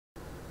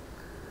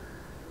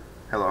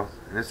Hello,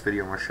 in this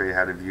video I'm going to show you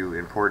how to view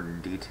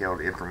important detailed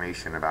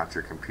information about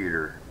your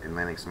computer in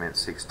Linux Mint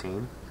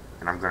 16.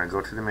 And I'm going to go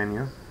to the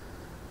menu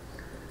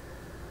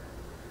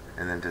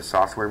and then to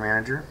Software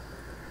Manager.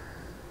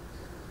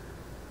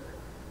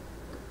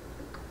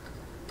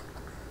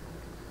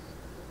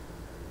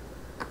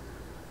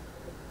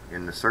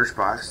 In the search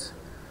box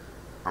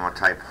I'm going to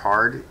type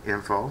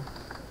HardInfo.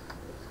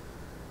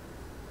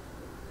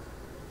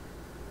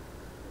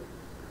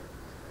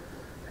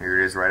 Here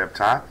it is right up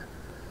top.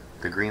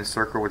 The green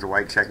circle with the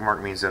white check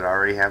mark means that I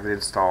already have it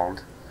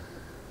installed.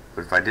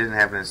 But if I didn't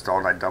have it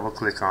installed, I'd double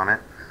click on it.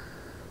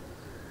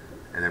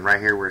 And then right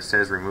here where it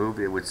says remove,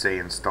 it would say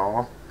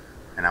install.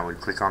 And I would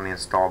click on the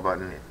install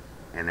button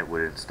and it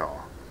would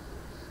install.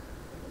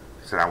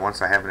 So now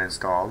once I have it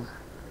installed,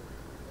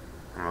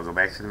 I'm going to go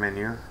back to the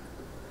menu.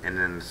 And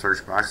then in the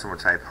search box I'm going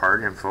to type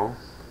HardInfo.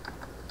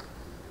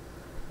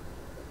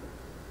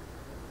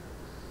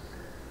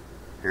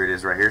 Here it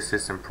is right here,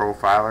 System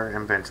Profiler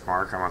and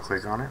Benchmark. I'm going to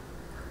click on it.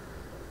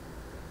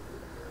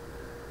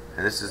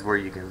 And this is where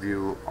you can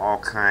view all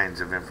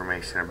kinds of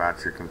information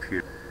about your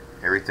computer.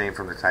 Everything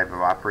from the type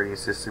of operating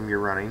system you're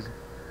running.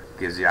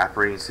 Gives the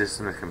operating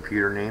system the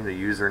computer name, the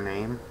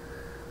username,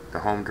 the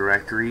home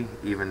directory,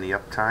 even the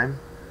uptime.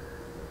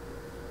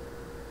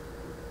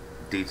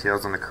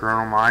 Details on the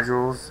kernel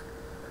modules.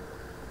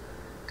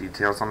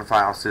 Details on the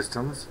file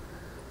systems.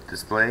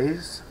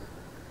 Displays.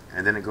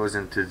 And then it goes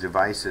into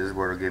devices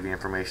where it'll give you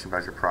information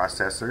about your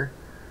processor,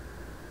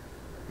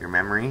 your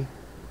memory,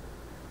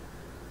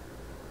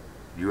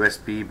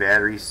 USB,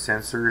 battery,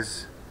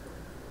 sensors,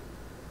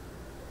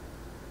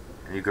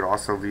 and you could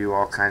also view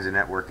all kinds of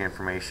network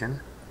information,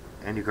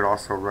 and you could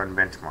also run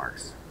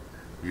benchmarks.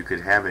 You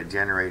could have it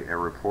generate a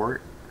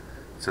report,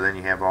 so then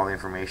you have all the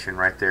information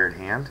right there at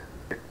hand.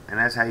 And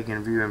that's how you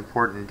can view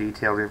important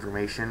detailed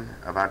information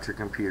about your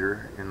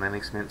computer in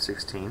Linux Mint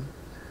 16.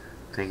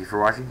 Thank you for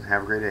watching.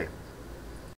 Have a great day.